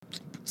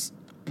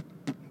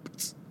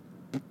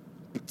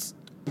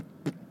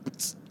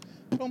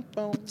Bum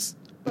bum.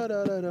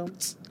 Ba-da-da-dum.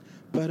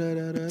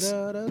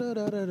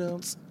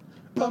 Ba-da-da-da-da-da-da-da-dum.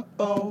 Bum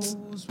bum.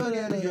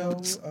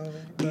 Spaghetti-O.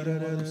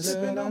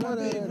 Sipping on my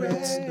big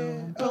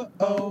red.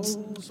 Uh-oh.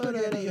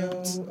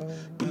 Spaghetti-O.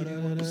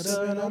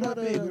 Sipping on my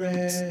big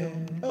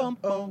red. Bum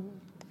bum.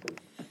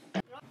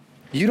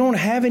 You don't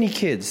have any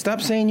kids.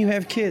 Stop saying you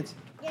have kids.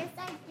 Yes,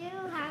 I do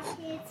have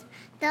kids.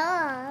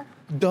 Duh.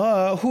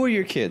 Duh. Who are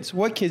your kids?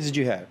 What kids did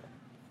you have?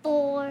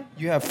 4.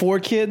 You have 4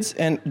 kids,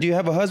 and do you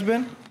have a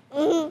husband?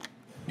 Mm-hmm.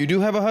 You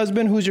do have a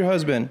husband? Who's your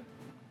husband?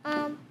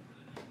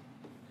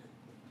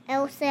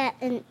 Elsa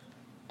and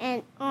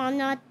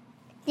Anna,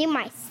 they're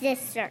my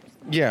sisters.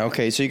 Yeah,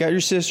 okay. So you got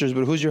your sisters,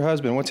 but who's your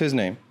husband? What's his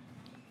name?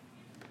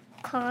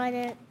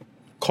 Connor.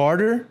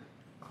 Carter?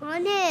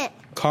 Connor.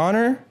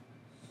 Connor?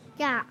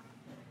 Yeah.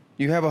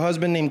 You have a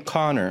husband named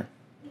Connor.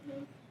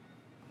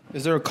 Mm-hmm.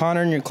 Is there a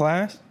Connor in your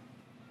class?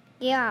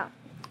 Yeah.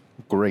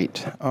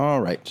 Great.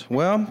 All right.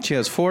 Well, she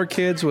has 4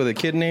 kids with a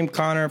kid named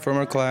Connor from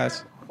her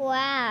class.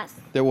 Class.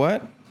 They're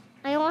what?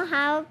 I don't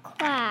have a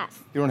class.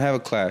 You don't have a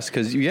class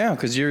because you're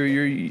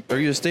are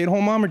you a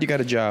stay-at-home mom or do you got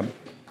a job?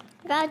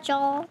 Got a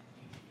job.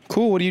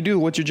 Cool. What do you do?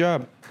 What's your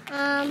job?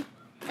 I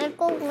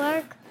go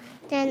work,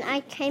 then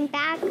I came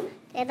back,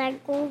 then I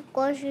go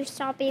grocery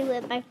shopping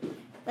with my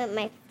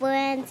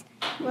friends,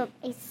 with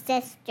my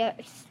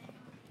sisters.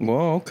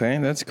 Whoa. Okay.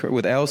 That's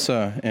with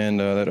Elsa and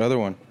that other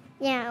one.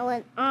 Yeah,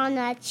 with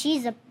Anna,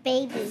 she's a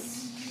baby.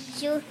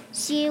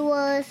 She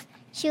was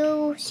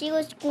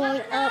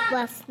growing up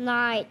last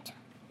night.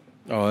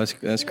 Oh,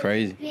 that's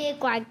crazy.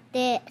 Big like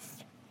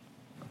this.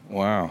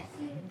 Wow.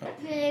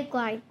 Big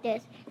like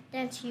this.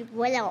 Then she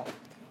little.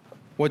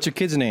 What's your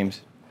kids' names?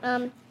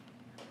 Anna,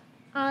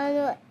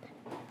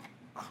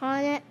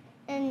 Connor,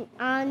 and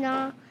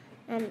Anna,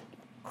 and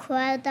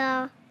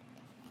Creda,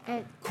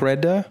 and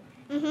Creda?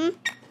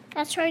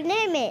 that's her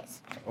name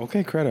is.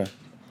 Okay, Creda.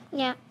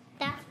 Yeah,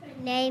 that's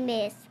her name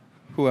is.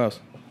 Who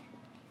else?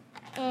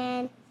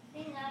 And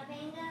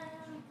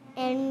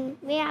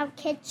we have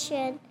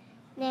kitchen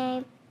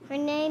name. Her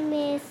name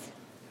is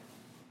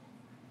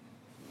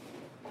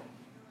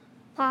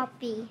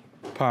Poppy.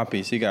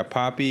 Poppy. So you got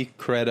Poppy,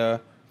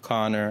 Creda,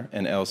 Connor,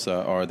 and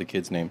Elsa are the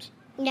kids' names.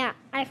 Yeah,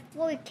 I have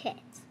 4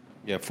 kids.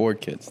 You have 4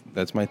 kids.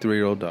 That's my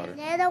 3-year-old daughter.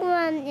 The other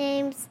one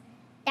names,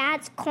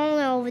 that's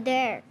Connor over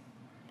there.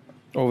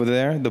 Over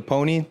there, the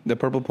pony, the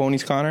purple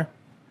pony's Connor?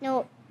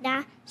 No,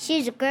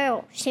 she's a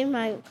girl. She's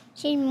one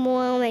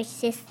of my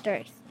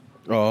sisters.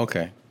 Oh,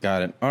 okay.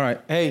 Got it. All right.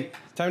 Hey,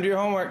 it's time to do your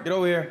homework. Get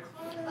over here.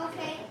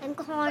 Okay. And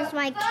Connor's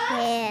my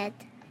kid.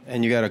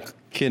 And you got a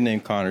kid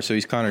named Connor, so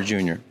he's Connor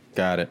Jr.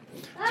 Got it.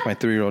 It's my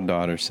 3-year-old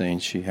daughter saying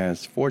she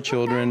has 4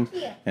 children,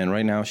 and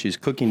right now she's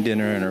cooking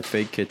dinner in her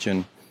fake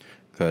kitchen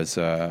because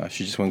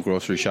she just went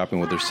grocery shopping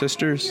with her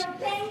sisters.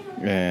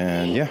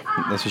 And yeah,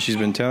 that's what she's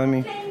been telling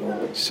me.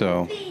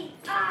 So,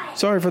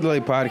 sorry for the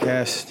late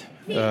podcast.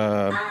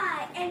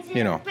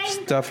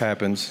 Stuff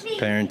happens,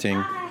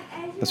 parenting.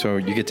 That's why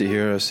you get to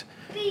hear us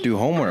do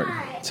homework.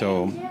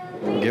 So,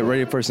 get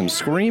ready for some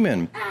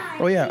screaming.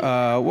 Oh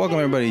yeah, welcome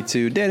everybody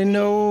to Daddy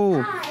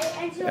No,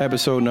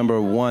 episode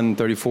number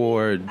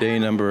 134, day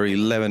number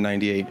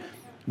 1198,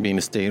 being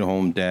a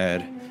stay-at-home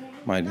dad.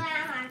 My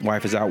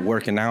wife is out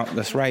working out.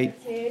 That's right.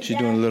 She's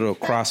doing a little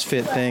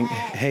CrossFit thing.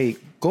 Hey,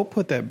 go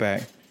put that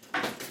back.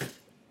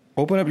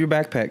 Open up your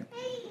backpack.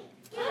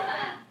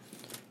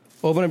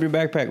 Open up your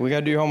backpack. We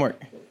got to do your homework.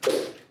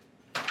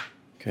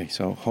 Okay,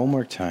 so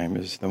homework time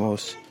is the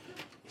most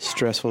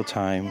stressful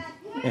time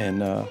in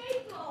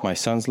my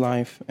son's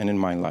life and in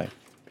my life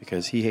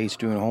because he hates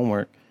doing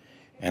homework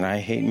and I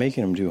hate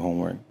making him do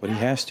homework, but he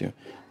has to.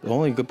 The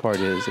only good part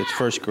is it's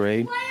first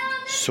grade,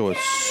 so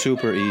it's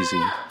super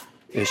easy.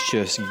 It's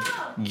just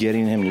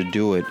getting him to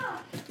do it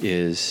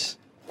is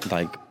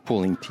like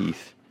pulling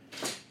teeth.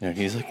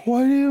 He's like,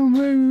 why do you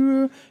make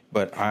me?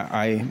 But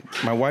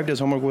my wife does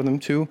homework with him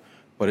too,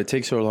 but it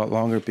takes her a lot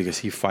longer because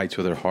he fights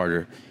with her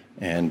harder.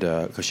 And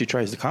because she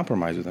tries to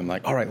compromise with him,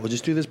 like, all right, we'll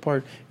just do this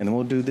part, and then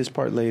we'll do this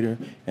part later.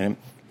 And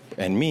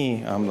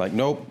me, I'm like,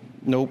 nope,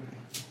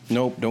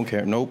 don't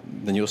care, nope.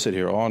 Then you'll sit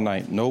here all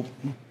night, nope.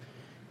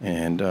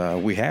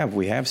 And we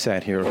have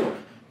sat here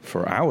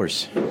for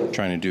hours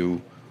trying to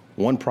do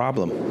one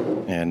problem.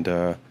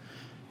 And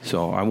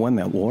so I won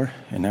that war,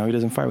 and now he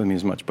doesn't fight with me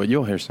as much. But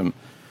you'll hear some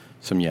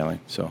yelling.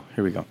 So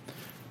here we go.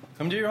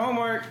 Come do your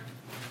homework.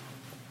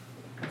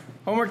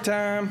 Homework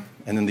time.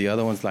 And then the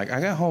other one's like, I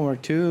got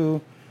homework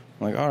too.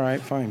 I'm like, all right,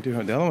 fine, do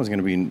it. The other one's going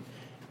to be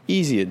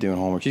easy at doing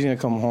homework. She's going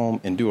to come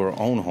home and do her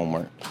own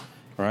homework,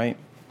 right?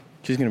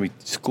 She's going to be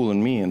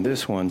schooling me, and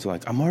this one's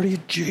like, I'm already a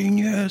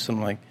genius.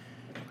 I'm like,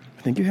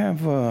 I think you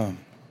have, I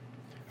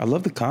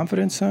love the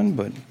confidence, son,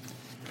 but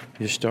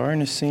you're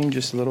starting to seem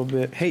just a little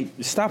bit. Hey,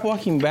 stop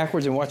walking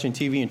backwards and watching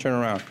TV and turn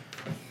around.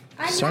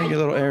 Starting to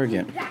get a little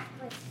arrogant.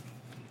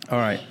 All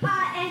right.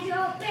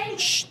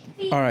 Shh.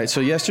 All right, so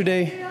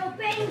yesterday,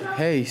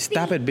 hey,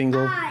 stop it,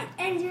 Bingo.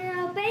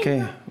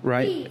 Okay,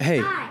 right.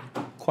 Hey,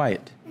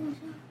 quiet.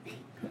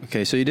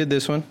 Okay, so you did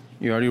this one.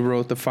 You already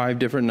wrote the 5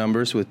 different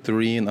numbers with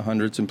 3 in the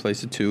hundreds in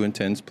place of 2 and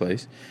 10's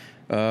place.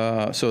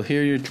 So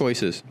here are your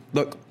choices.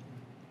 Look.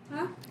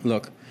 Huh?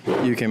 Look.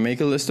 You can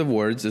make a list of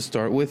words that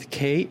start with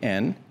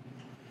KN.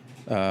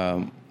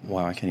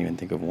 Wow, I can't even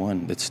think of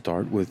one that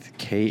start with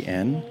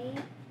KN.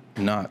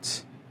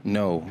 Knots.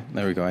 No.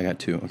 There we go. I got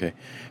two. Okay.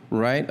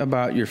 Write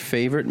about your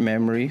favorite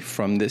memory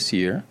from this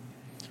year.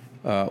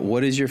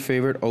 What is your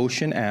favorite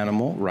ocean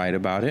animal? Write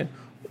about it.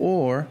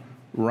 Or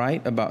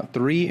write about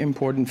 3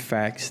 important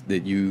facts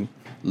that you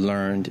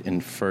learned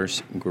in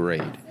first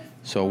grade.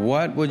 So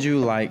what would you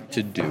like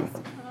to do?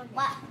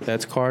 What?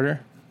 That's Carter?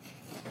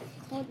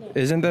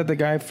 Isn't that the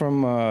guy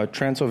from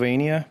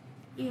Transylvania?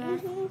 Yeah.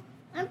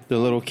 The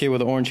little kid with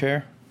the orange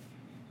hair?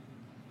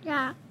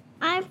 Yeah.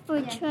 I'm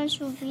for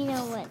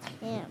Transylvania with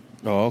him.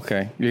 Oh,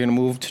 okay. You're going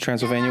to move to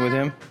Transylvania with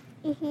him?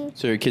 Mm-hmm.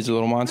 So your kids are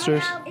little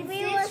monsters? Is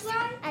this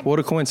one? What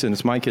a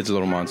coincidence. My kids are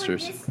little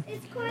monsters. This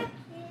is correct.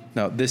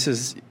 No, this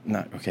is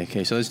not.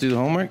 Okay. So let's do the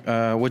homework.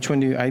 Which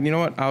one do you... you know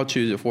what? I'll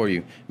choose it for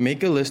you.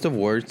 Make a list of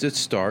words that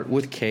start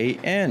with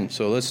KN.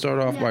 So let's start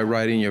off by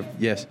writing your...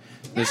 Yes.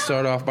 Let's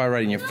start off by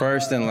writing your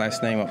first and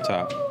last name up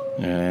top.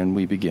 And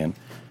we begin.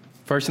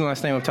 First and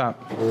last name up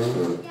top.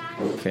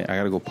 Okay, I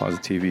got to go pause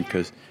the TV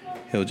because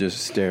he'll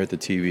just stare at the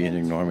TV and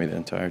ignore me the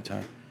entire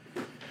time.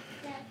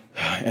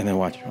 And then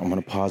watch. I'm going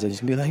to pause it.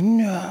 He's going to be like,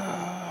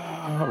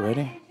 no.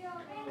 Ready?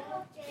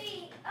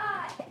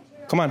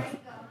 Come on.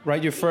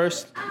 Write your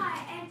first.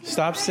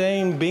 Stop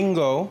saying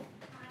bingo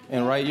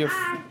and write your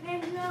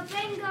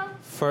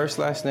first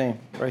last name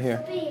right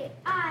here.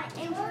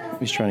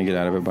 He's trying to get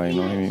out of it by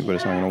ignoring me, but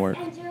it's not going to work.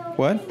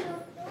 What?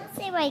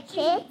 Say my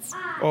kids.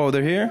 Oh,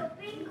 they're here?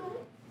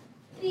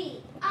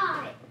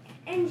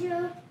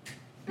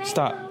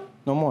 Stop.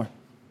 No more.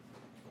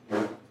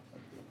 All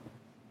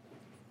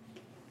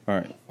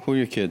right. Who are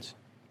your kids?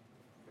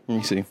 Let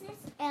me see.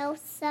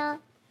 Elsa.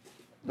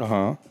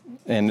 Uh-huh.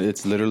 And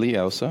it's literally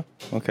Elsa.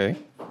 Okay.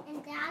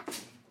 And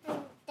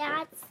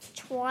that's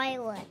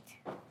Twilight.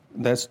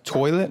 That's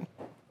toilet?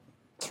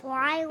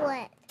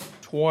 Twilight.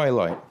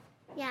 Twilight.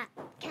 Yeah.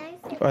 Can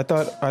I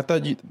say I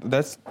thought you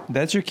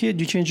that's your kid?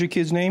 You changed your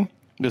kid's name?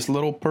 This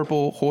little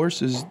purple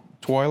horse is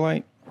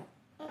Twilight?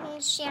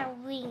 share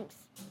wings?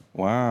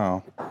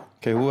 Wow.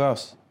 Okay, who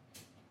else?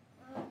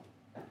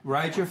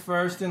 Write your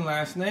first and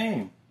last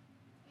name.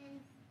 And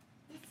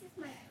this is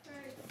my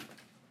purse.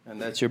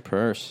 And that's your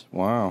purse.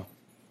 Wow.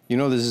 You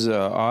know this is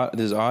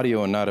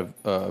audio and not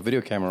a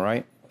video camera,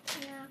 right?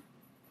 Yeah.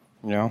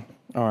 Yeah.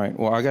 All right.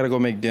 Well, I gotta go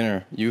make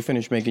dinner. You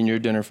finish making your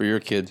dinner for your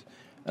kids,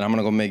 and I'm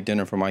gonna go make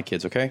dinner for my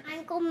kids. Okay?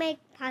 I'm gonna make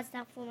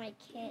pasta for my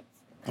kids.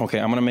 Okay.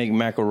 I'm gonna make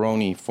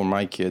macaroni for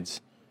my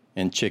kids,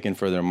 and chicken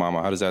for their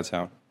mama. How does that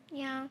sound?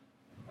 Yeah.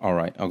 All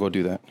right. I'll go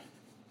do that.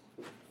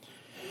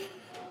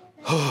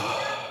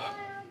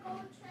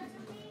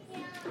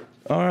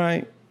 All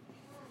right.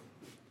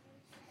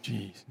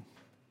 Jeez.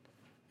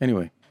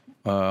 Anyway,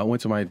 I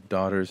went to my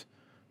daughter's.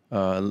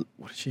 What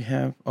did she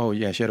have? Oh,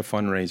 yeah, she had a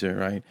fundraiser,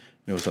 right?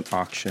 It was an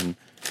auction,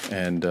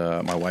 and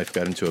my wife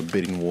got into a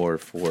bidding war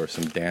for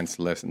some dance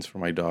lessons for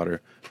my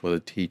daughter with a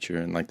teacher,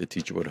 and like the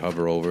teacher would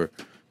hover over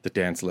the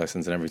dance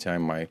lessons, and every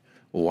time my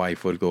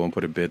wife would go and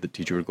put a bid, the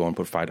teacher would go and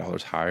put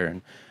 $5 higher,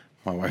 and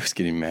my wife was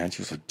getting mad.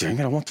 She was like, "Dang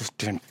it, I want those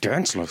damn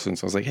dance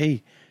lessons." I was like,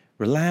 "Hey,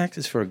 relax.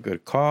 It's for a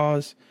good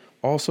cause.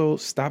 Also,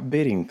 stop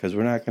bidding because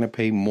we're not going to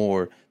pay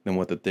more than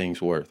what the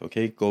thing's worth.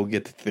 Okay, go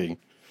get the thing."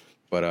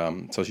 But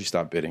so she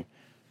stopped bidding.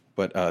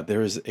 But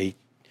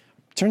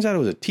turns out it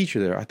was a teacher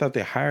there. I thought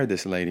they hired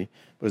this lady,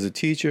 but it was a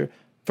teacher.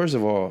 First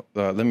of all,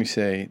 let me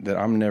say that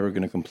I'm never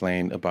going to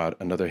complain about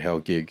another hell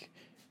gig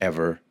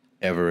ever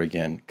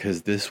again.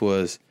 Because this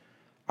was,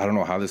 I don't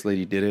know how this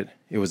lady did it.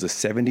 It was a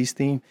 70s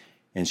theme,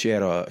 and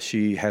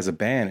she has a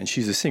band, and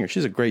she's a singer.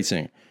 She's a great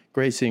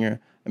singer,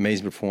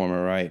 amazing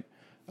performer, right?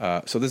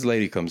 So this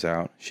lady comes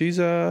out. She's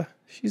a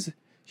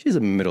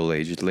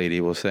middle-aged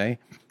lady, we'll say.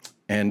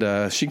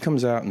 And she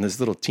comes out in this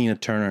little Tina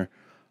Turner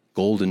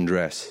golden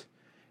dress.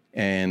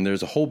 And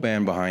there's a whole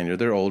band behind her.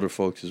 They're older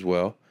folks as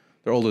well.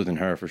 They're older than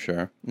her for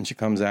sure. And she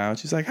comes out.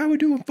 She's like, "How we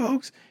doing,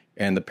 folks?"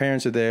 And the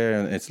parents are there.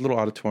 And it's a little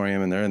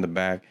auditorium. And they're in the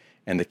back.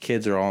 And the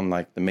kids are on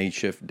like the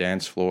makeshift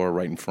dance floor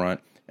right in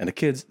front. And the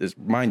kids,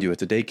 mind you,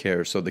 it's a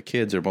daycare. So the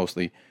kids are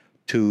mostly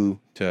 2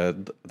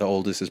 to the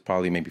oldest is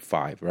probably maybe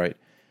 5, right?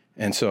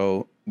 And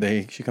so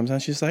she comes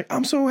out. She's like,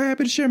 "I'm so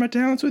happy to share my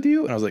talents with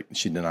you." And I was like,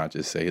 she did not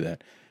just say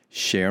that.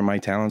 Share my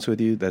talents with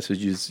you? That's what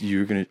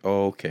you're going to,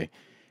 oh, okay.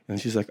 And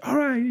she's like, "All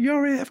right, you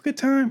all ready to have a good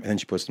time?" And then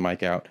she puts the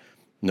mic out.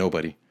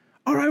 Nobody.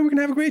 "All right, we're going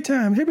to have a great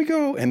time. Here we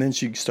go." And then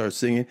she starts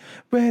singing,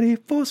 "Ready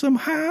for some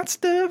hot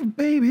stuff,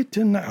 baby,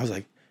 tonight." I was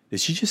like, did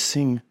she just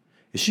sing?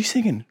 Is she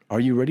singing, "Are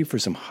you ready for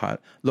some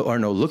hot," or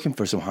no, "Looking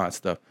for some hot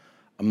stuff"?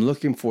 I'm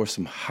looking for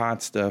some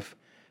hot stuff,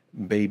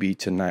 baby,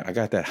 tonight. I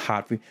got that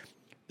hot.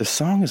 The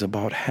song is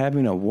about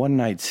having a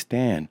one-night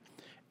stand.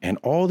 And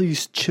all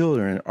these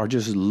children are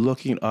just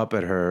looking up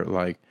at her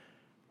like,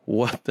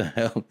 what the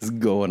hell is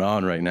going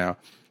on right now?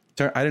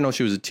 I didn't know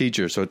she was a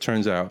teacher, so it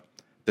turns out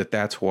that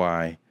that's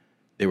why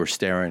they were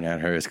staring at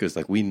her. It's because,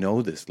 like, we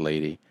know this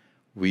lady.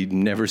 We'd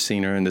never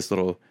seen her in this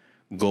little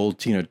gold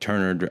Tina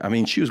Turner. I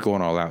mean, she was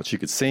going all out. She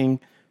could sing.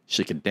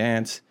 She could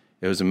dance.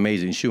 It was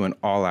amazing. She went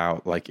all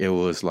out. Like it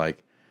was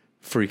like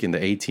freaking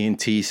the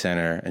AT&T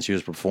Center, and she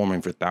was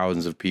performing for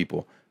thousands of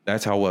people.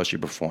 That's how well she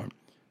performed.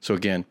 So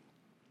again,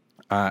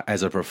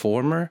 as a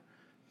performer,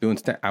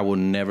 I will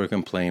never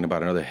complain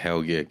about another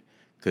hell gig,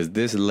 because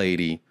this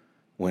lady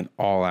went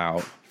all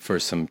out for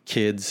some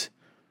kids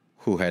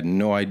who had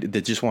no idea.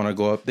 They just want to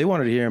go up. They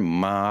wanted to hear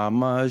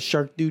Mama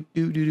Shark doo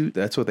doo doo doo.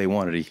 That's what they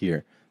wanted to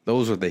hear.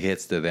 Those were the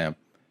hits to them,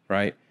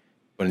 right?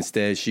 But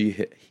instead,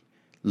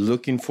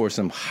 looking for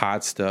some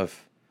hot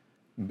stuff,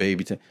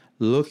 baby.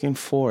 Looking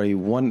for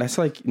that's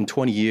like in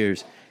 20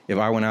 years. If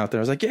I went out there,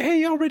 I was like,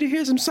 hey, y'all ready to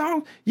hear some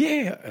songs?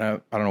 Yeah. And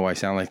I don't know why I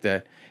sound like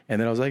that.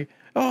 And then I was like,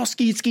 oh,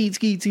 skeet, skeet,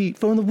 skeet, skeet,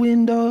 from the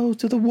window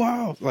to the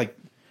wall. Like,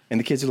 and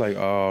the kids are like,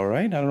 all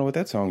right, I don't know what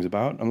that song's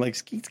about. I'm like,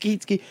 skeet,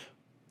 skeet, skeet.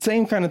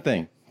 Same kind of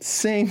thing.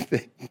 Same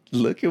thing.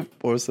 Looking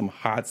for some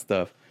hot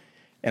stuff.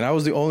 And I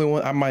was the only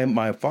one.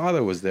 My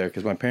father was there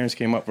because my parents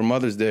came up for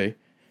Mother's Day.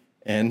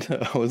 And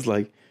I was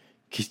like,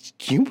 can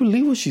you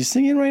believe what she's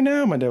singing right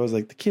now? My dad was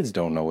like, the kids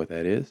don't know what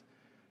that is.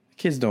 The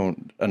kids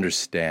don't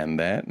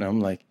understand that. And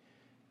I'm like,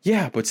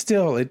 yeah, but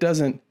still, it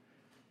doesn't.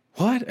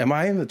 What? Am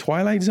I in the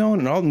Twilight Zone?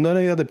 And none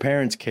of the other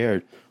parents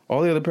cared.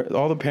 All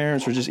the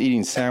parents were just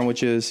eating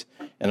sandwiches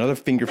and other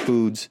finger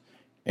foods,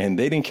 and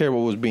they didn't care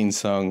what was being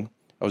sung.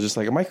 I was just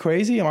like, am I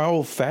crazy? Am I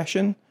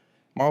old-fashioned?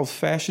 Am I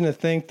old-fashioned to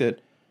think that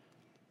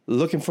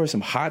looking for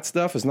some hot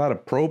stuff is not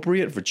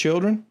appropriate for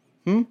children?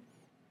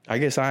 I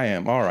guess I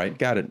am. All right,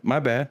 got it. My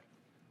bad.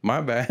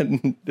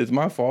 It's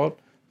my fault.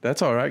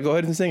 That's all right. Go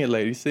ahead and sing it,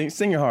 ladies.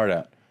 Sing your heart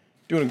out.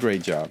 Doing a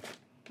great job.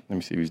 Let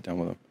me see if he's done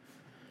with them.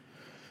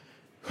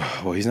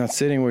 Well, he's not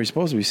sitting where he's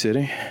supposed to be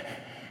sitting.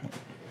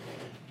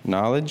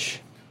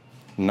 Knowledge,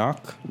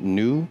 knock,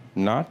 new,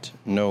 not,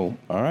 no.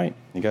 All right,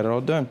 you got it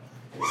all done.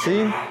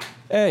 See?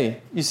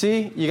 Hey, you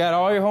see? You got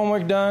all your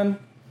homework done,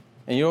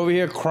 and you're over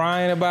here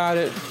crying about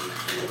it.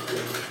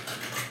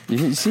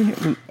 You see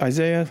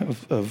Isaiah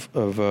of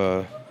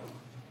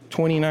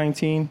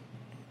 2019?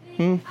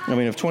 I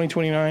mean, of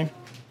 2029?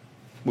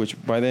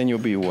 Which by then you'll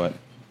be what?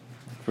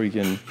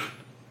 Freaking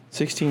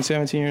 16,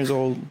 17 years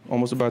old,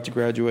 almost about to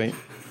graduate.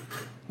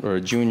 Or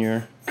a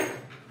junior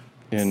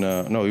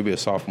no, you'll be a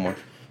sophomore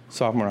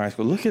in high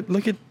school.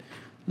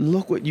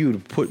 Look what you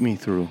put me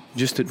through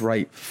just to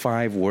write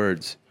 5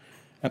 words.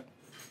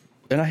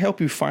 And I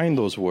help you find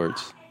those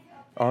words.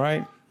 All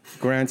right?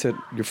 Granted,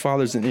 your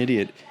father's an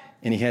idiot,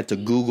 and he had to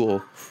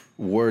Google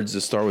words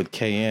that start with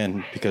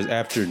KN, because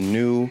after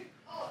new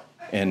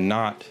and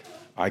not,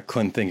 I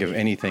couldn't think of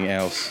anything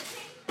else.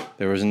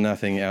 There was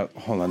nothing else.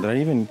 Hold on, did I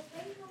even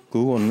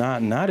Google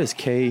not? Not is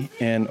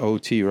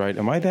KNOT, right?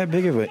 Am I that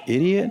big of an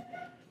idiot?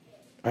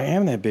 I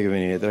am that big of an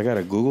idiot that I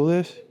gotta Google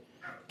this.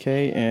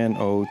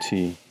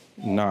 KNOT.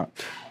 Not.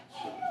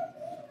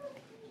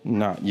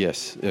 Not.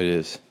 Yes, it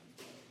is.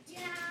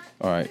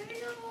 All right.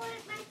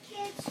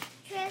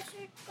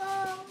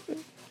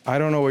 I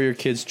don't know where your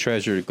kid's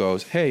treasure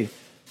goes. Hey,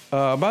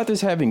 about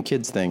this having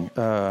kids thing.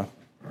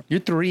 You're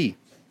 3.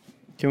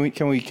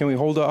 Can we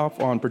hold off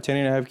on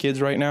pretending to have kids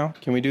right now?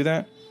 Can we do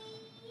that?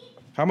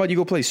 How about you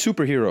go play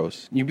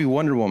superheroes? You be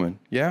Wonder Woman,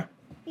 yeah?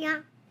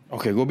 Yeah.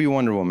 Okay, go be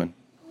Wonder Woman.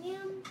 Me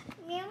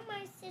and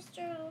my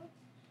sister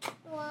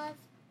was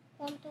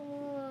Wonder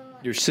Woman.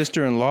 Your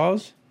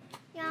sister-in-laws?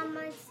 Yeah,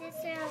 my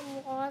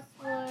sister-in-laws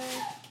were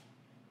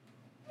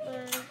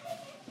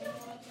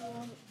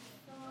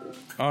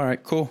All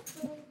right, cool.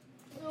 So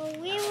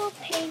we were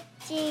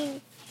painting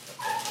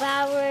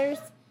flowers,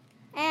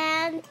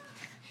 and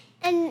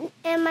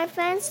my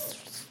friends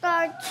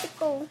started to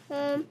go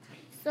home.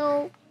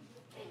 So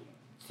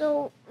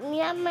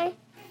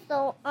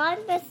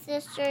I'm the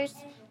sisters.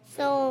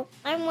 So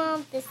I'm one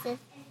of the sisters.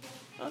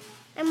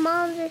 I'm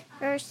one of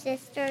her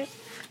sisters,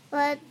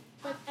 but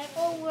I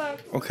go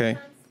work. Okay.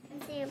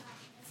 And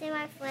see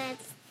my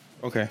friends.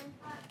 Okay.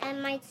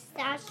 And my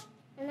stash,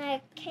 and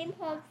I came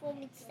home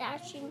from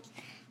stashing,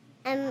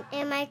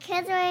 and my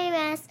kids were a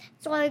mess.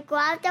 So I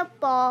grabbed a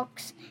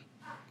box,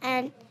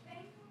 and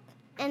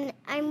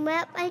I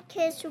met my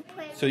kids to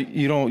play. So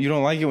you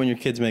don't like it when your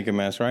kids make a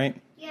mess, right?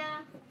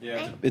 Yeah.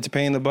 Yeah. It's a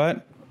pain in the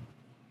butt?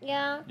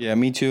 Yeah. Yeah,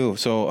 me too.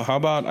 So how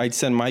about I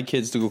send my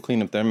kids to go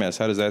clean up their mess?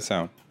 How does that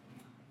sound?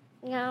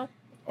 Yeah.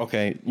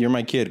 Okay, you're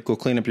my kid. Go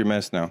clean up your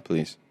mess now,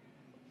 please.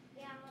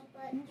 Yeah,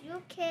 but you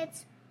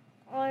kids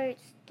are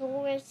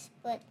stores,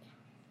 but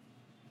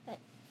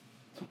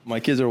My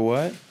kids are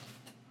what?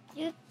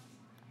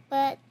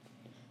 but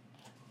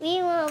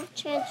we love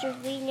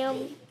Transylvania.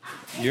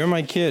 You're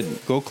my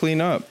kid. Go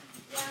clean up.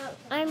 Yeah,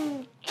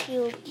 I'm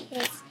cute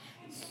kids.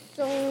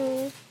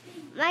 So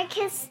my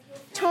kids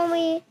told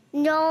me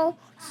no,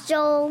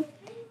 so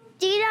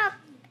Dida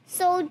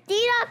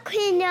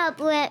clean up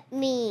with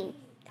me.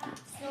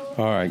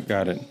 All right,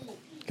 got it.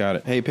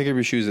 Hey, pick up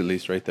your shoes at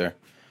least right there.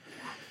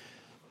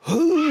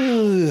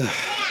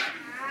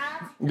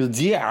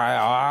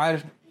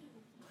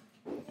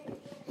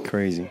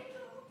 Crazy.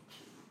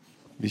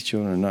 These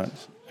children are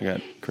nuts. I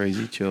got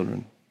crazy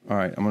children. All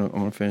right, I'm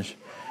gonna finish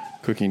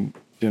cooking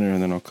dinner,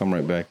 and then I'll come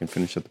right back and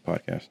finish up the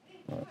podcast.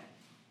 All right.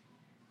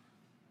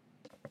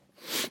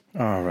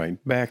 All right,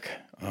 back.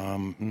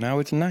 Now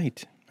it's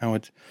night. I'm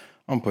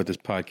gonna put this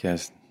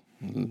podcast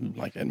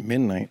like at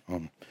midnight.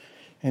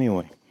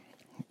 Anyway,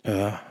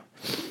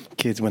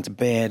 kids went to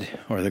bed,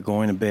 or they're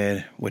going to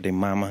bed with their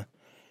mama,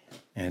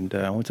 and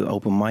I went to the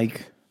open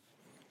mic,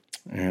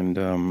 and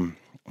I'm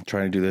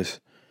trying to do this.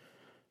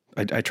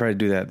 I tried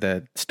to do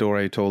that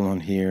story I told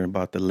on here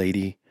about the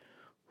lady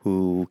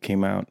who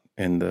came out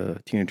in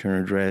the Tina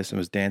Turner dress and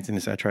was dancing.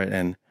 I tried,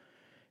 and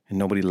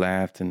nobody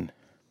laughed, and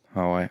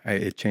how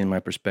it changed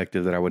my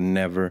perspective that I would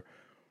never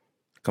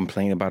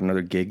complain about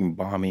another gig and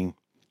bombing,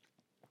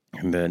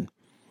 and that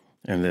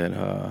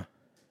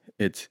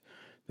it's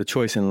the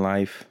choice in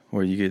life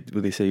where you get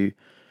what they say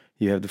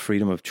you have the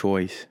freedom of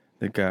choice.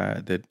 That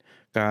God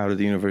or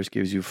the universe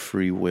gives you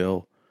free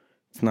will.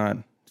 It's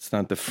not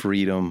the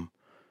freedom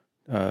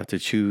to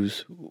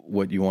choose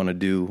what you want to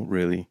do,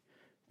 really,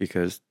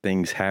 because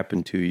things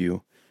happen to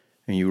you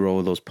and you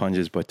roll those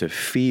punches, but to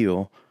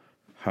feel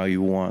how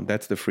you want,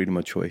 that's the freedom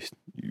of choice.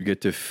 You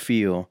get to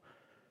feel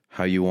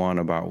how you want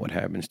about what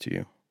happens to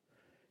you.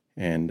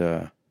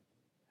 And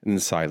in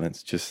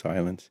silence, just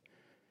silence.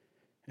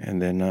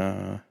 And then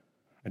I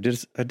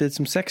did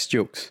some sex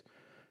jokes.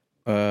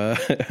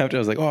 After I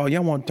was like, oh,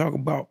 y'all want to talk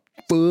about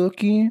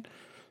fucking?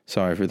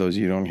 Sorry for those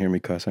of you who don't hear me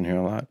cuss on here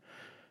a lot.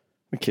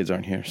 The kids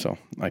aren't here, so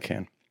I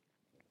can.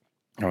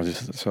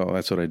 So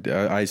that's what I did.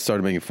 I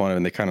started making fun of it,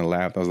 and they kind of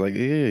laughed. I was like,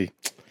 hey.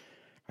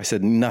 I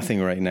said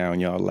nothing right now,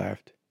 and y'all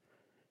laughed.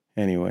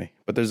 Anyway,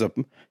 but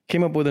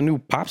came up with a new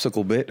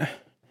popsicle bit.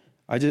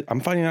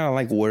 I'm finding out I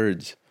like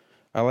words.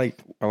 I like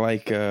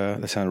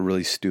that sounded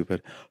really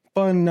stupid.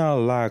 Finding out I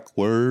like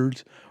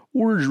words.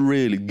 Words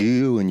really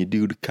good when you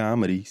do the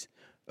comedies.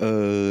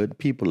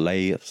 People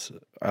laugh.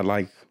 I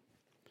like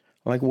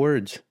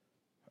words.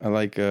 I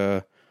like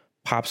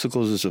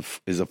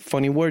popsicles is a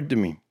funny word to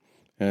me.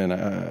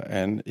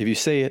 And if you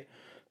say it,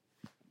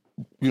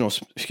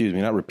 excuse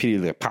me, not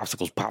repeatedly, like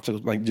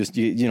popsicles, like just,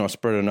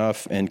 spread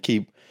enough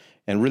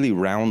and really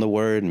round the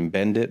word and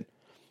bend it.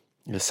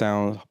 It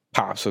sounds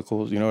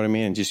popsicles, you know what I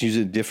mean? And just use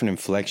it different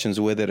inflections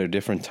with it at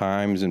different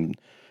times and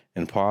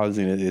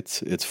pausing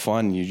it. It's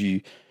fun.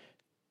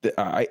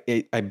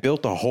 I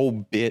built a whole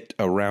bit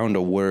around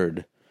a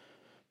word,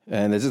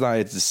 and it's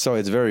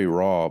very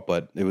raw,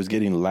 but it was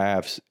getting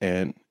laughs,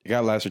 and it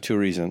got laughs for two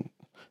reasons.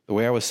 The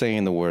way I was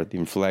saying the word, the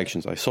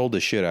inflections, I sold the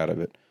shit out of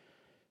it.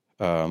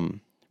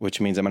 Which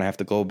means I'm going to have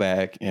to go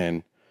back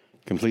and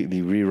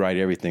completely rewrite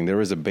everything. There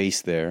is a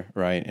base there,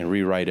 right? And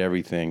rewrite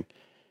everything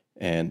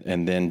and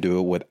then do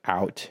it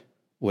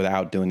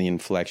without doing the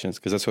inflections.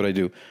 Because that's what I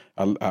do.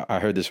 I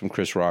heard this from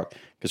Chris Rock.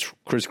 Because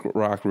Chris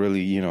Rock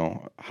really,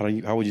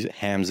 how would you say,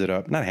 hams it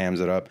up? Not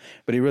hams it up,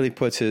 but he really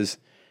puts his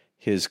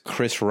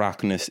Chris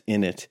Rockness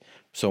in it.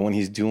 So when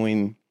he's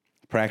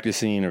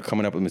practicing or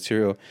coming up with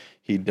material,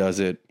 he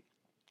does it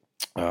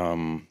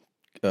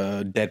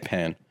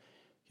deadpan.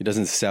 He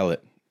doesn't sell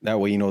it. That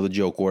way, the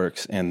joke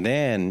works. And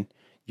then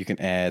you can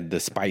add the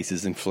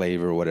spices and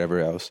flavor or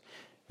whatever else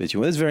that you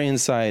want. It's very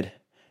inside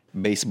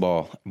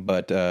baseball.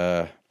 But,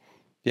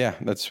 yeah,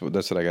 that's what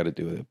I got to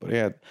do with it. But,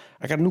 yeah,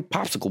 I got a new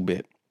popsicle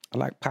bit. I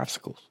like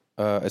popsicles.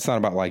 It's not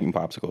about liking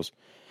popsicles.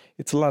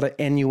 It's a lot of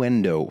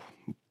innuendo.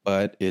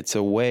 But it's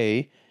a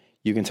way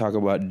you can talk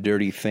about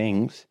dirty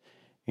things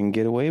and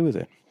get away with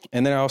it.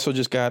 And then I also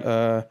just got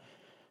a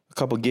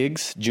couple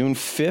gigs. June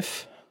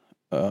 5th.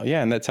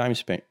 In that time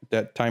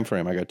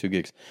frame, I got 2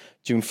 gigs.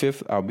 June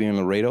 5th, I'll be in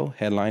Laredo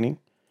headlining.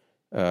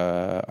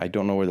 I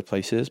don't know where the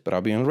place is, but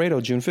I'll be in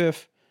Laredo June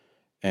 5th.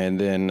 And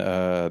then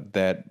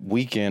that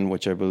weekend,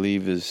 which I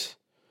believe is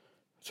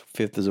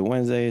 5th is a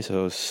Wednesday,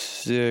 so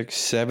 6th,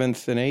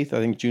 7th, and 8th. I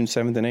think June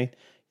 7th and 8th.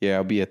 Yeah,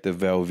 I'll be at the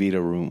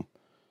Velveeta Room.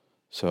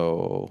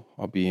 So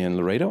I'll be in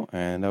Laredo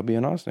and I'll be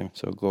in Austin.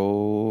 So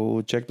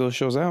go check those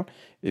shows out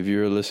if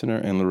you're a listener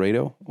in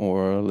Laredo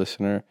or a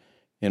listener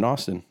in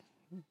Austin.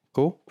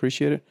 Cool.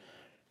 Appreciate it.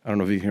 I don't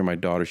know if you can hear my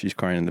daughter. She's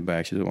crying in the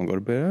back. She doesn't want to go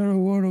to bed. I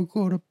don't want to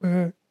go to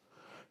bed.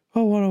 I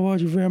want to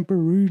watch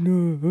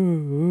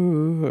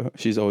Vampirina.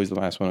 She's always the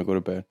last one to go to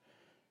bed.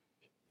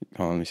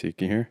 Hold on, let me see.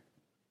 Can you hear?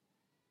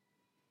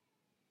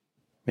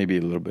 Maybe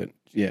a little bit.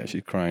 Yeah,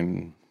 she's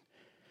crying.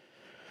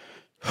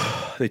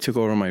 They took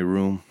over my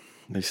room.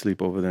 They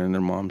sleep over there in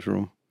their mom's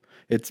room.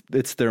 It's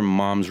their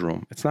mom's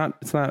room. It's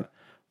not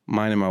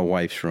mine and my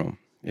wife's room.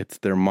 It's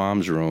their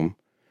mom's room.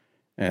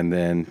 And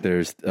then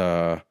there's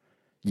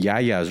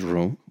Yaya's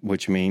room,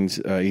 which means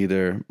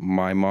either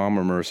my mom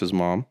or Marissa's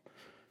mom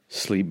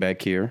sleep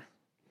back here.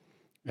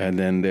 And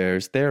then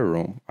there's their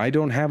room. I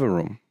don't have a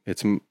room.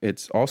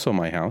 It's also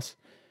my house,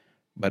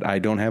 but I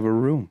don't have a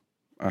room.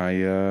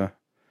 I'm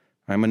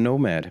a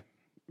nomad.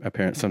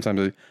 Apparently,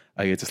 sometimes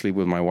I get to sleep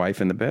with my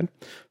wife in the bed.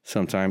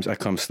 Sometimes I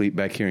come sleep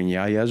back here in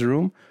Yaya's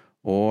room,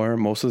 or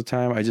most of the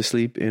time I just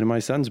sleep in my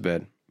son's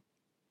bed.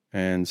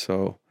 And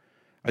so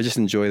I just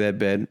enjoy that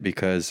bed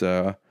because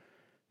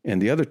in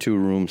the other 2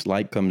 rooms,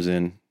 light comes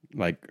in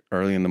like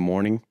early in the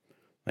morning,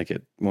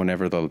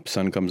 whenever the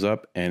sun comes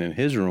up, and in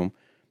his room,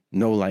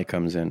 no light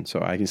comes in.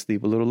 So I can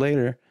sleep a little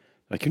later.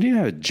 Like, you need to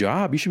have a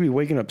job. You should be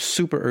waking up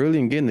super early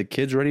and getting the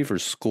kids ready for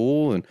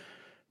school. And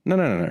no.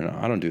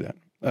 I don't do that.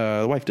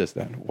 The wife does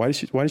that. Why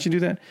does she do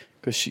that?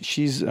 Because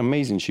she's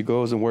amazing. She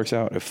goes and works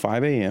out at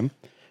 5 a.m.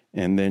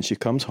 and then she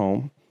comes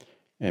home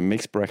and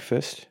makes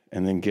breakfast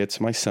and then gets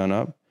my son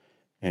up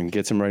and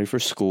gets him ready for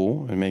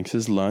school and makes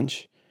his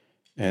lunch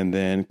and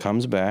then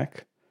comes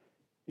back.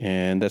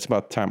 And that's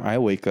about the time I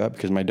wake up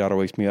because my daughter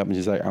wakes me up and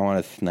she's like, I want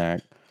a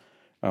snack.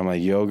 I'm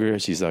like,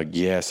 yogurt? She's like,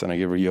 yes. And I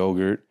give her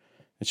yogurt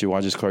and she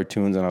watches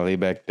cartoons and I lay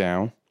back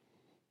down.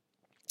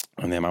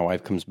 And then my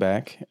wife comes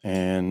back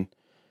and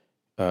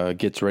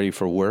gets ready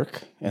for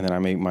work. And then I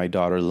make my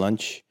daughter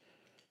lunch.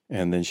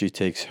 And then she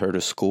takes her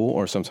to school,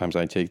 or sometimes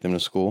I take them to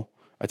school.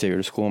 I take her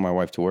to school and my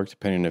wife to work,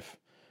 depending if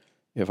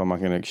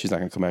she's not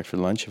gonna come back for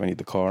lunch if I need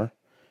the car.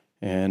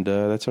 And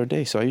that's our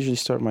day. So I usually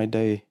start my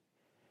day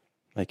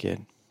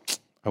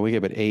I wake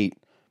up at 8,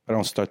 but I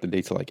don't start the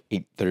day till like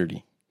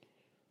 8:30,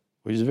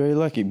 which is very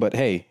lucky. But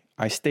hey,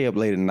 I stay up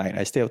late at night.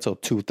 I stay up till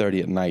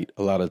 2:30 at night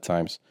a lot of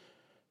times.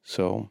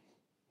 So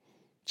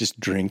just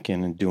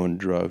drinking and doing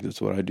drugs.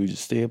 That's what I do.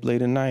 Just stay up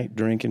late at night,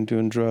 drinking,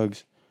 doing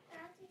drugs.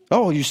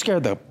 Oh, you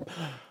scared the...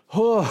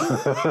 Oh.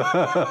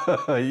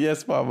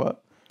 Yes, Mama.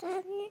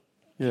 Daddy,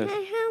 Yes. can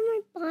I have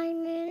my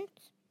vitamins?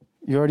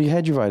 You already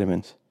had your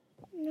vitamins.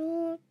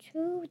 No,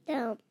 chew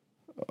them.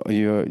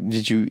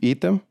 Did you eat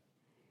them?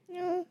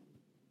 No.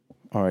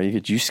 All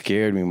right, you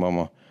scared me,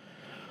 Mama.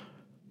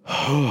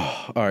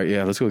 All right,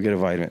 yeah, let's go get a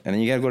vitamin. And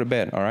then you got to go to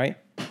bed, all right?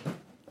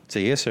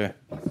 Say yes, sir.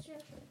 Yes, sir.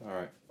 All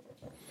right.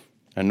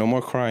 And no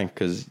more crying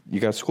because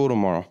you got school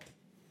tomorrow.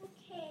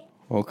 Okay.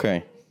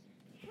 Okay.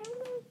 Can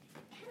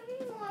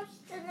we watch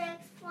the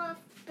next one,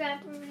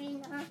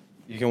 Barbarina?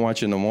 You can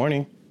watch in the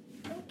morning.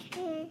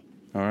 Okay.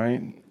 All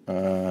right.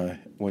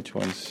 Which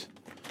ones?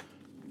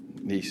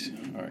 These.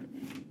 All right.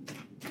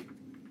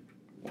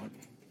 One.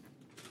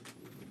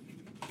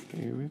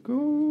 Here we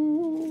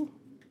go.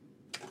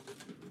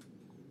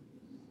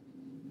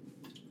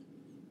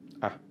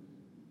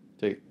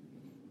 Take it.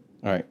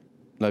 All right.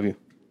 Love you.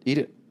 Eat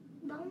it.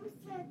 Mama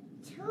said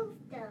two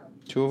of them.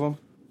 2 of them.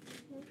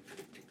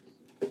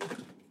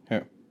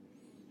 Here.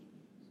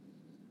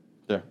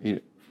 There. Eat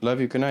it.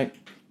 Love you. Good night.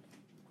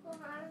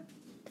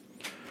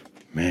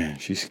 Man,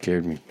 she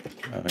scared me.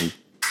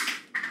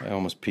 I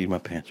almost peed my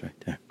pants right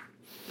there.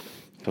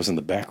 I was in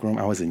the back room.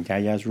 I was in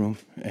Yaya's room,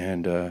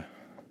 and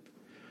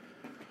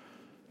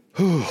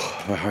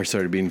my heart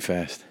started beating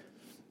fast.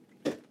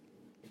 It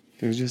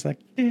was just like,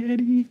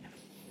 Daddy.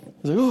 I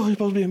was like, oh, you're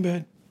supposed to be in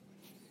bed.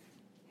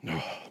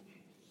 No.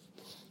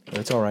 But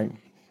it's all right.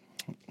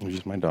 It was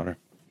just my daughter.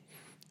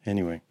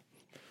 Anyway.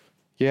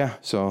 Yeah,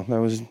 so that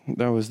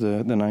was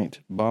the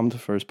night. Bombed the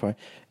first part.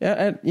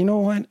 Yeah, you know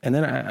what? And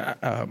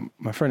then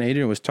my friend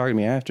Adrian was talking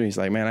to me after. He's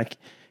like, man,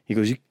 he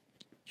goes,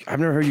 I've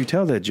never heard you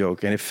tell that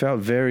joke, and it felt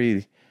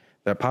very,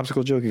 that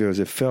popsicle joke. He goes,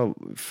 it felt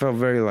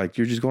very like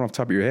you're just going off the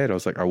top of your head. I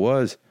was like, I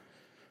was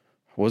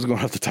going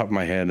off the top of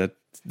my head.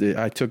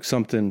 I took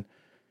something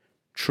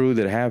true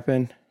that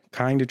happened,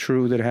 kind of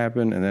true that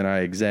happened, and then I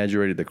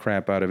exaggerated the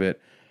crap out of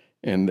it,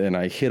 and then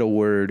I hit a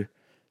word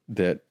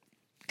that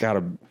got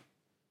a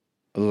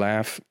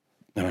laugh,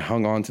 and I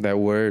hung on to that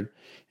word,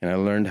 and I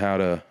learned how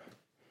to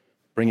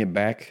bring it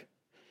back.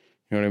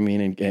 You know what I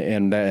mean?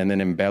 And then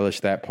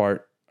embellish that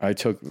part. I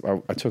took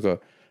a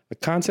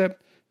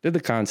concept, did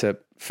the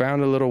concept,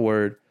 found a little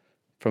word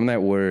from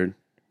that word,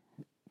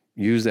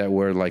 used that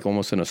word like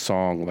almost in a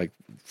song, like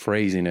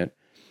phrasing it,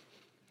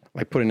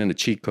 like putting in a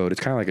cheat code. It's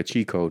kind of like a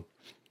cheat code,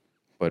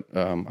 but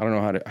I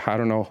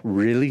don't know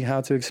really how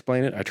to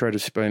explain it. I tried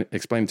to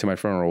explain it to my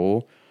friend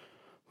Raul,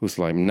 who's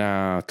like,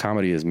 nah,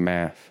 comedy is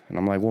math. And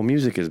I'm like, well,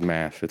 music is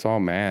math. It's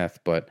all math,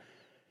 but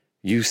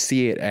you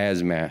see it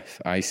as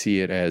math. I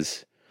see it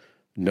as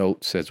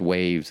notes, as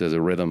waves, as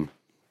a rhythm.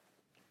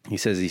 He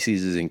says he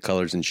sees it in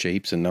colors and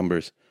shapes and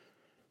numbers.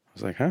 I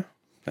was like, huh?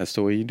 That's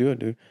the way you do it,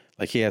 dude.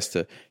 Like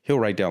he'll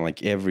write down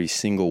like every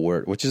single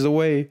word, which is the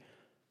way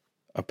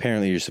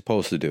apparently you're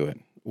supposed to do it,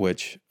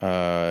 which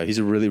he's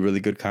a really,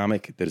 really good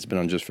comic that has been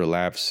on Just for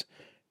Laughs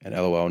and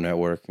LOL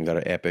Network and got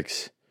an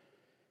Epics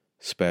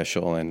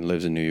special and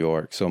lives in New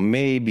York. So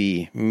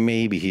maybe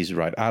he's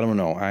right. I don't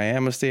know. I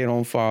am a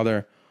stay-at-home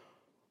father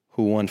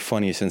who won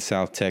Funniest in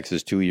South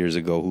Texas 2 years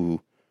ago,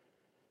 who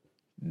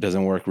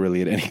doesn't work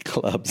really at any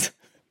clubs.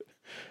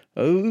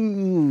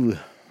 Oh,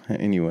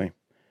 anyway.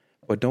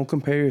 But don't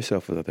compare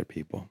yourself with other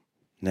people.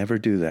 Never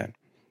do that.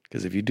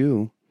 Because if you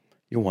do,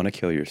 you'll want to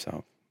kill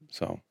yourself.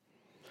 So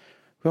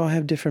we all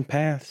have different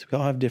paths. We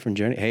all have different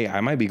journeys. Hey, I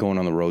might be going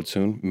on the road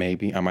soon.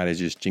 Maybe. I might have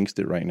just jinxed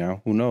it right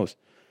now. Who knows?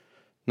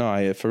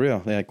 No, for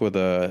real. Like with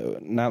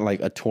not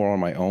like a tour on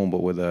my own,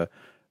 but with a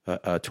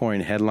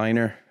touring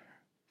headliner.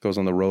 Goes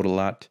on the road a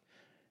lot.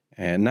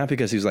 And not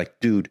because he was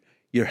like, dude,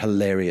 you're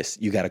hilarious.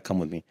 You got to come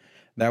with me.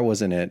 That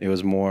wasn't it. It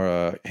was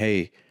more,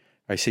 hey,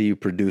 I see you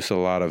produce a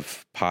lot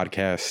of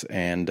podcasts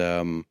and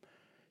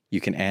you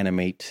can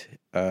animate.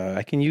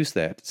 I can use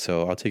that.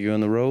 So I'll take you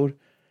on the road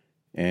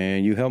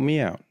and you help me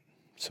out.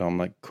 So I'm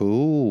like,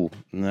 cool,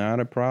 not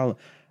a problem.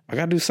 I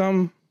got to do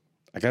something.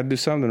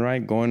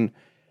 Right? Going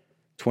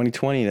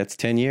 2020, that's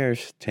 10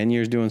 years. 10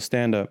 years doing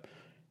stand-up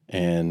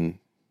and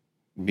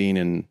being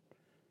in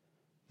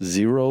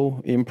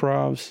 0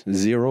 improvs,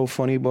 0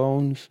 funny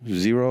bones,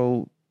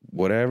 0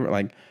 whatever.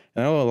 Like,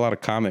 I know a lot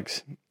of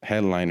comics,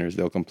 headliners,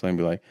 they'll complain,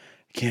 be like,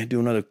 I can't do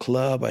another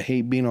club. I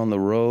hate being on the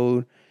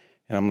road.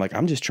 And I'm like,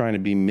 I'm just trying to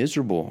be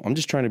miserable. I'm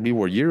just trying to be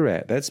where you're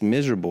at. That's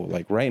miserable.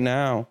 Like right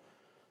now,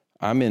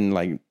 I'm in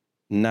like,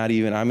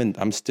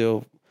 I'm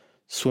still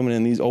swimming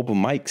in these open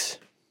mics.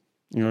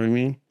 You know what I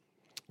mean?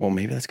 Well,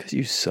 maybe that's because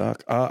you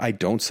suck. I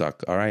don't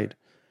suck. All right.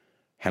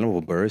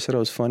 Hannibal Buress said I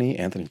was funny.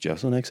 Anthony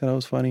Jeselnik said I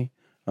was funny.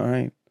 All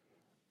right.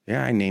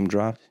 Yeah, I name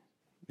dropped.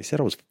 They said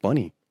I was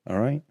funny. All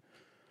right.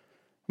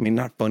 I mean,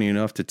 not funny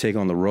enough to take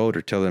on the road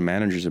or tell their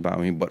managers about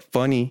me, but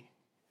funny.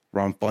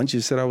 Ron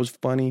Funches said I was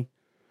funny.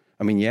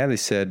 I mean, yeah, they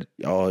said,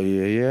 oh,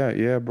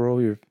 yeah, bro,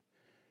 you're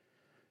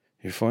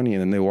funny.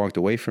 And then they walked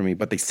away from me,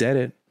 but they said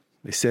it.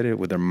 They said it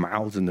with their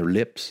mouths and their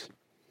lips.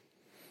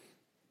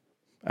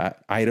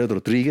 Ida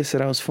Rodriguez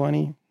said I was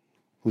funny,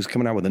 who's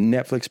coming out with a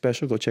Netflix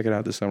special. Go check it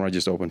out this summer. I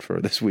just opened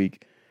for this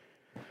week.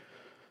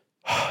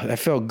 That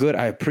felt good.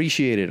 I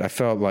appreciate it. I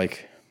felt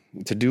like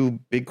to do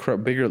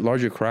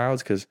larger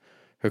crowds, because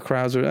her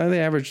crowds they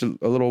averaged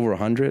a little over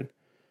 100.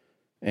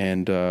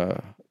 And,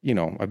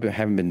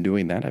 haven't been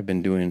doing that. I've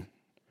been doing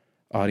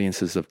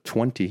audiences of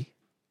 20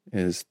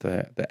 is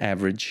the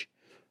average.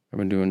 I've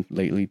been doing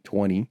lately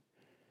 20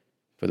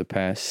 for the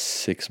past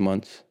 6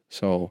 months.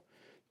 So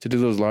to do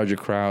those larger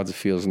crowds, it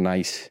feels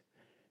nice.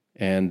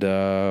 And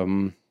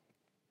it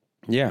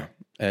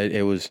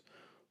was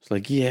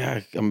like,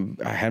 I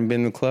hadn't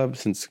been in the club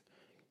since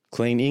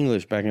Clayton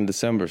English back in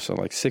December. So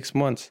like 6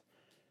 months,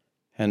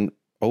 and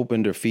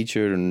opened or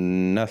featured or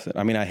nothing.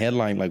 I mean, I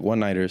headlined like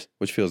one-nighters,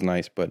 which feels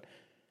nice, but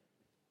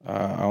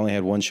I only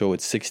had one show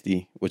at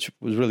 60, which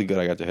was really good.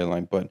 I got to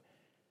headline, but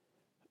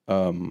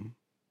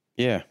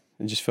it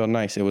just felt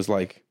nice. It was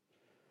like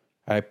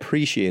I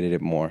appreciated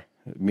it more.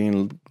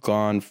 Being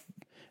gone,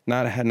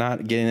 not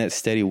getting that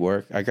steady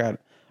work. I don't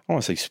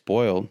want to say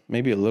spoiled,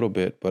 maybe a little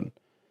bit, but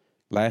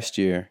last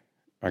year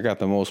I got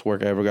the most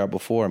work I ever got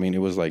before. I mean,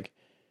 it was like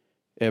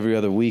every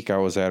other week I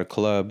was at a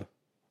club.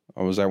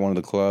 I was at one of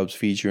the clubs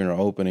featuring or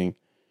opening,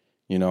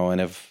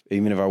 and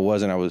even if I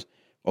wasn't, I was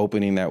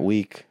opening that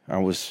week. I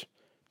was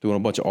doing a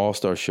bunch of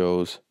all-star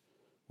shows,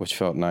 which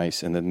felt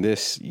nice. And then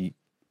this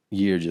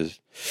year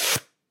just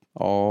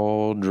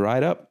all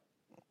dried up.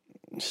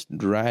 Just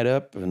dried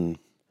up and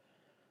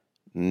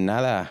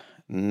nada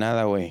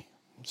way.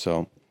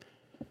 So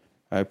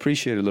I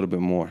appreciate it a little bit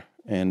more.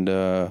 And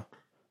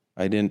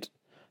I didn't...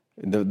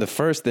 The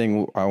first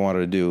thing I wanted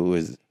to do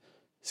was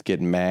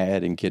get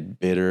mad and get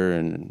bitter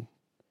and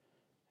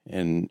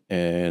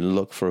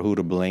look for who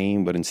to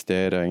blame. But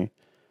instead, I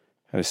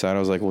decided, I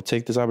was like, well,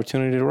 take this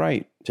opportunity to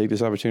write.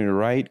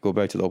 Go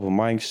back to the open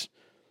mics.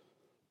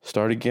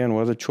 Start again.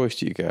 What other choice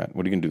do you got?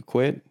 What are you going to do?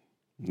 Quit?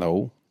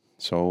 No.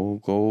 So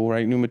go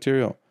write new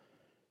material.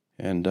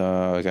 And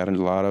I got a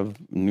lot of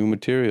new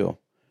material.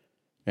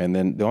 And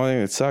then the only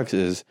thing that sucks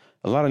is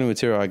a lot of new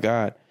material I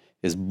got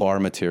is bar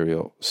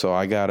material. So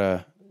I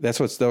gotta, that's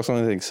the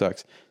only thing that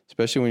sucks.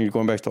 Especially when you're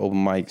going back to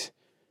open mics.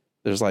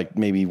 There's like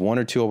maybe 1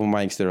 or 2 open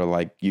mics that are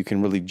like, you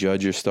can really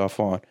judge your stuff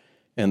on.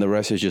 And the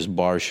rest is just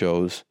bar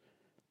shows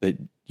that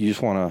you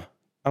just want to,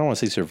 I don't want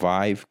to say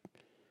survive,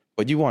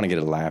 but you want to get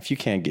a laugh. You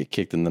can't get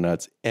kicked in the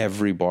nuts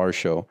every bar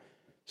show.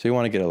 So you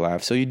want to get a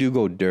laugh. So you do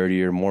go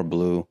dirtier, more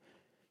blue,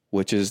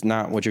 which is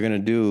not what you're going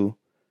to do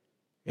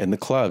in the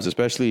clubs,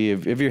 especially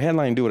if you're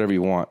headlining, do whatever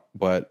you want.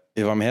 But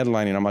if I'm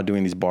headlining, I'm not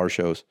doing these bar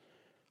shows.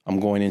 I'm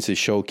going into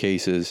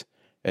showcases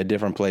at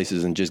different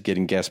places and just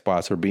getting guest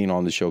spots or being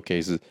on the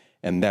showcases.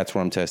 And that's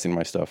where I'm testing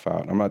my stuff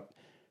out. I'm not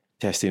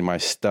testing my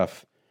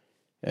stuff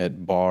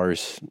at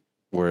bars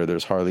where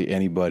there's hardly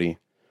anybody.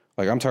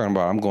 Like I'm talking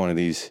about, I'm going to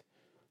these.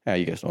 Yeah,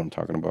 you guys know what I'm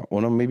talking about.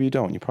 Well, no, maybe you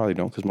don't. You probably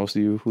don't, because most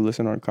of you who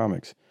listen aren't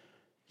comics.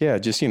 Yeah,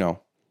 just,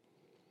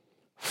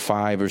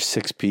 5 or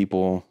 6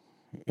 people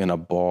in a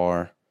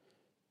bar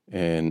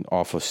and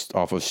off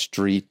a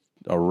street,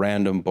 a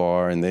random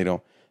bar, and they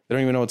don't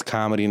even know it's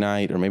comedy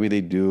night, or maybe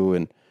they do,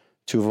 and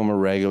 2 of them are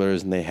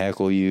regulars and they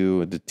heckle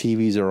you, the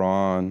TVs are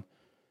on,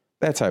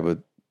 that type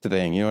of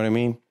thing, you know what I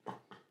mean?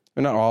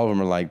 And not all of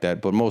them are like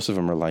that, but most of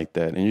them are like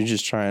that, and you're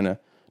just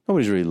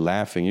nobody's really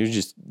laughing. You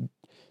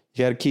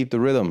got to keep the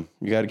rhythm.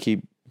 You got to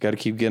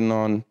keep getting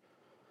on.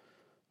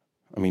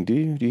 I mean, do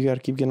you got to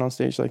keep getting on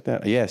stage like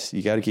that? Yes,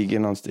 you got to keep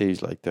getting on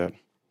stage like that.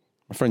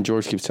 My friend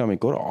George keeps telling me,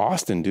 go to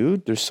Austin,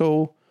 dude. There's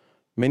so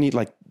many,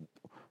 like,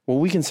 what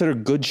we consider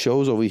good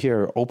shows over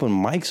here, open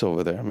mics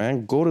over there,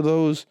 man. Go to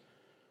those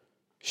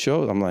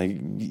shows. I'm like,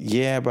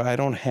 yeah, but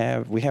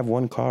we have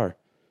 1 car.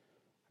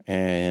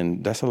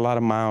 And that's a lot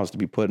of miles to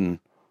be putting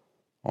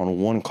on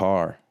 1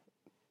 car,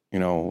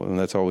 and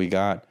that's all we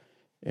got.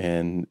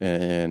 And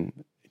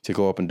to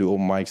go up and do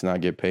open mics and not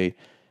get paid.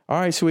 All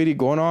right, sweetie,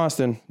 going to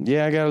Austin.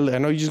 Yeah, I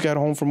know you just got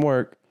home from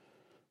work,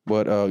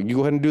 but you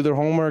go ahead and do their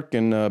homework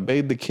and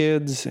bathe the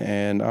kids,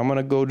 and I'm going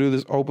to go do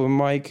this open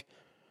mic,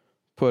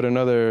 put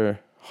another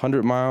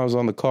 100 miles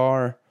on the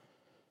car,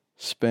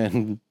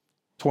 spend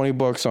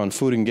 $20 on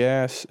food and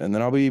gas, and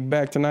then I'll be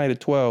back tonight at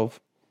 12.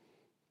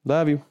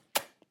 Love you.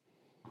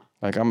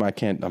 Like,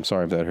 I'm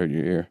sorry if that hurt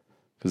your ear,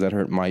 because that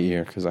hurt my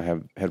ear, because I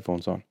have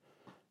headphones on.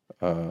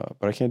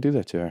 But I can't do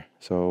that to her,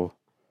 so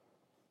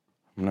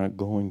I'm not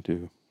going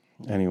to.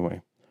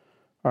 Anyway.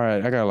 All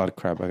right, I got a lot of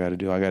crap I got to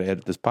do. I got to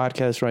edit this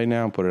podcast right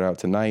now and put it out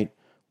tonight.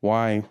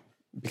 Why?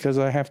 Because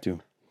I have to.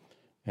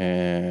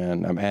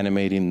 And I'm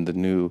animating the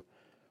new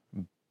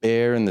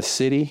Bear in the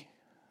City,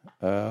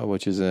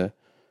 which is the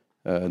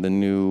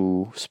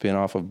new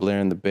spin-off of Blair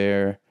and the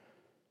Bear,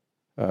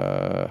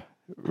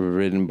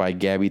 written by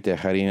Gabby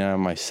Tejarina,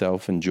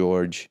 myself, and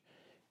George,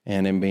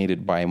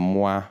 animated by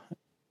moi.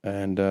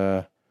 And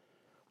I'm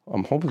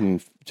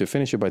hoping to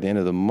finish it by the end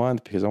of the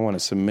month because I want to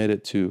submit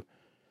it to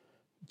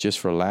Just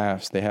for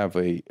Laughs. They have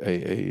it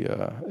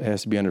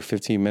has to be under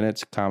 15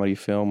 minutes, comedy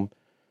film.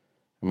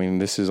 I mean,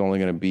 this is only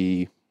going to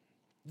be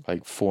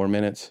like 4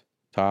 minutes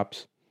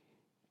tops.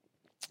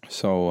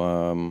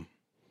 So,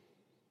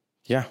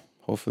 yeah,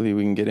 hopefully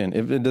we can get in.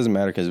 If it doesn't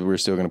matter, because we're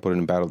still going to put it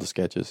in Battle of the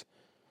Sketches.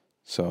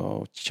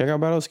 So check out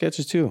Battle of the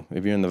Sketches too.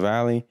 If you're in the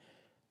Valley,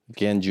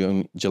 again,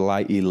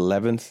 July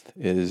 11th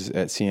is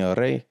at Cine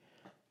Rey.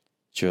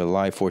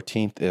 July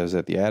 14th is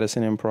at the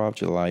Addison Improv.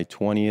 July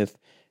 20th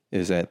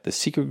is at the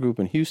Secret Group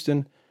in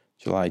Houston.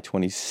 July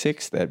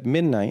 26th at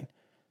midnight.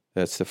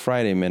 That's the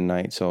Friday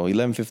midnight. So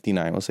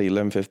 11:59. We'll say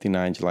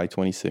 11:59. July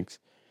 26th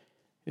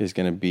is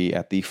going to be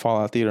at the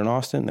Fallout Theater in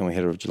Austin. Then we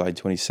head over to July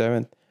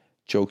 27th.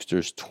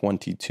 Jokesters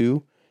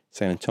 22,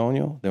 San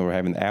Antonio. Then we're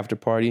having the after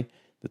party.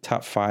 The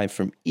top 5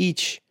 from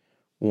each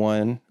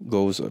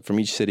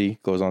city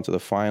goes on to the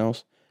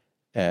finals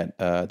at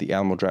the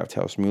Alamo Draft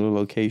House Mueller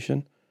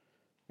location.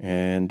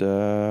 And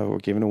we're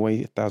giving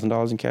away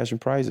 $1,000 in cash and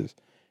prizes.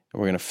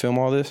 And we're going to film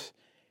all this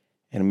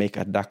and make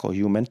a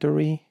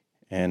documentary.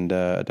 And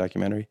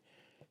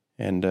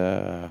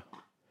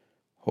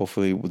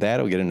hopefully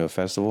that'll get into a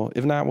festival.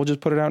 If not, we'll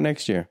just put it out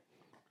next year.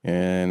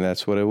 And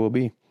that's what it will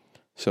be.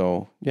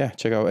 So, yeah,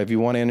 check out. If you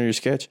want to enter your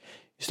sketch,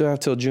 you still have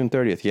till June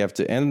 30th. You have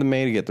to end of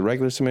May to get the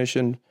regular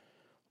submission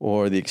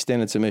or the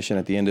extended submission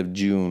at the end of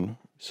June.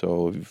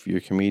 So if you're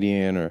a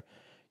comedian or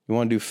you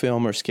want to do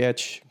film or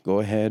sketch, go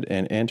ahead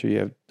and enter. You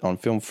have on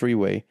Film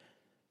Freeway,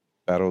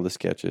 Battle of the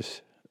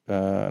Sketches.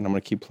 And I'm going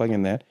to keep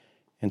plugging that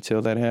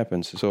until that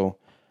happens. So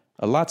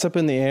a lot's up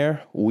in the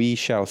air. We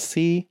shall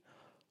see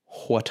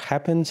what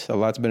happens. A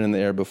lot's been in the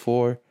air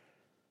before.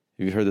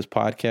 If you've heard this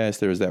podcast,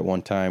 there was that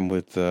one time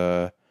with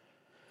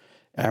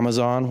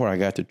Amazon where I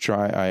got to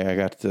try. I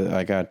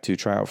got to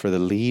try out for the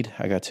lead.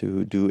 I got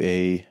to do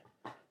a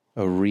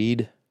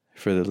read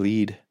for the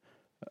lead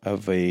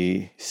of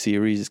a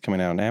series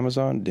coming out on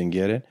Amazon. Didn't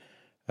get it.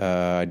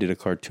 I did a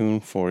cartoon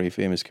for a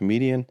famous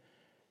comedian.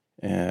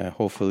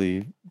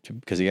 Hopefully,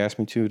 because he asked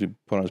me to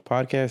put on his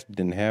podcast.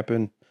 Didn't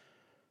happen.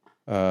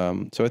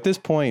 So at this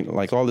point,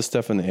 like all this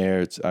stuff in the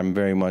air, I'm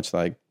very much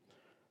like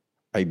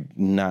I'm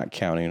not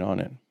counting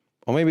on it.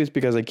 Or maybe it's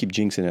because I keep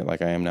jinxing it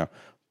like I am now.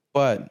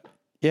 But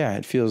yeah,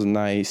 it feels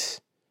nice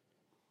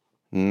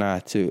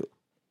not to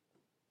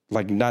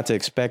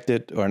expect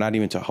it or not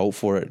even to hope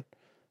for it.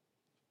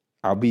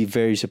 I'll be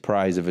very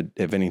surprised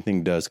if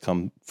anything does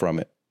come from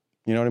it.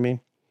 You know what I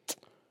mean?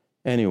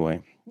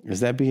 Anyway,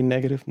 is that being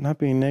negative? Not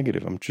being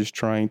negative. I'm just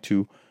trying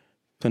to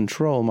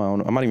control my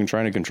own. I'm not even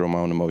trying to control my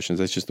own emotions.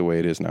 That's just the way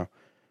it is now.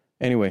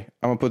 Anyway,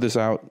 I'm going to put this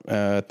out.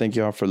 Thank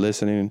you all for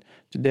listening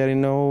to Daddy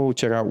No.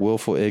 Check out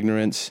Willful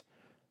Ignorance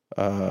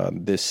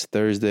this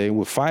Thursday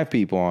with 5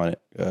 people on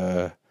it.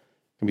 Gonna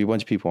be a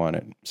bunch of people on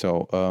it.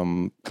 So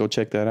go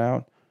check that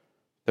out.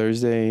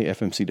 Thursday,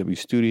 FMCW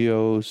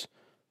Studios,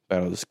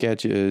 Battle of the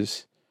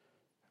Sketches.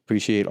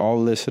 Appreciate all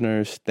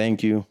listeners.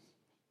 Thank you.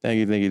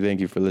 Thank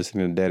you for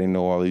listening to Daddy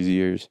No all these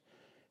years.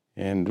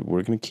 And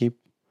we're going to keep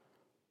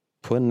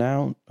putting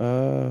out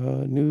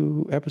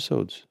new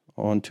episodes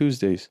on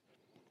Tuesdays.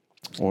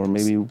 Or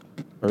maybe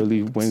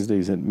early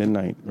Wednesdays at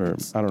midnight. Or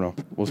I don't know.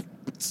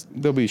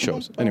 There'll be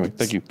shows. Anyway,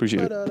 thank you.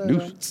 Appreciate it.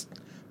 Deuce.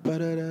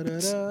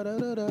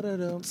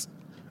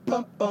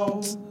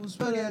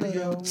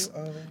 Spaghetti-O,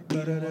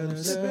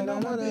 sipping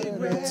on my big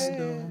red.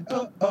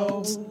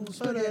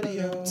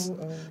 Spaghetti-O,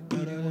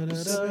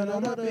 sipping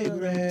on my big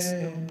red.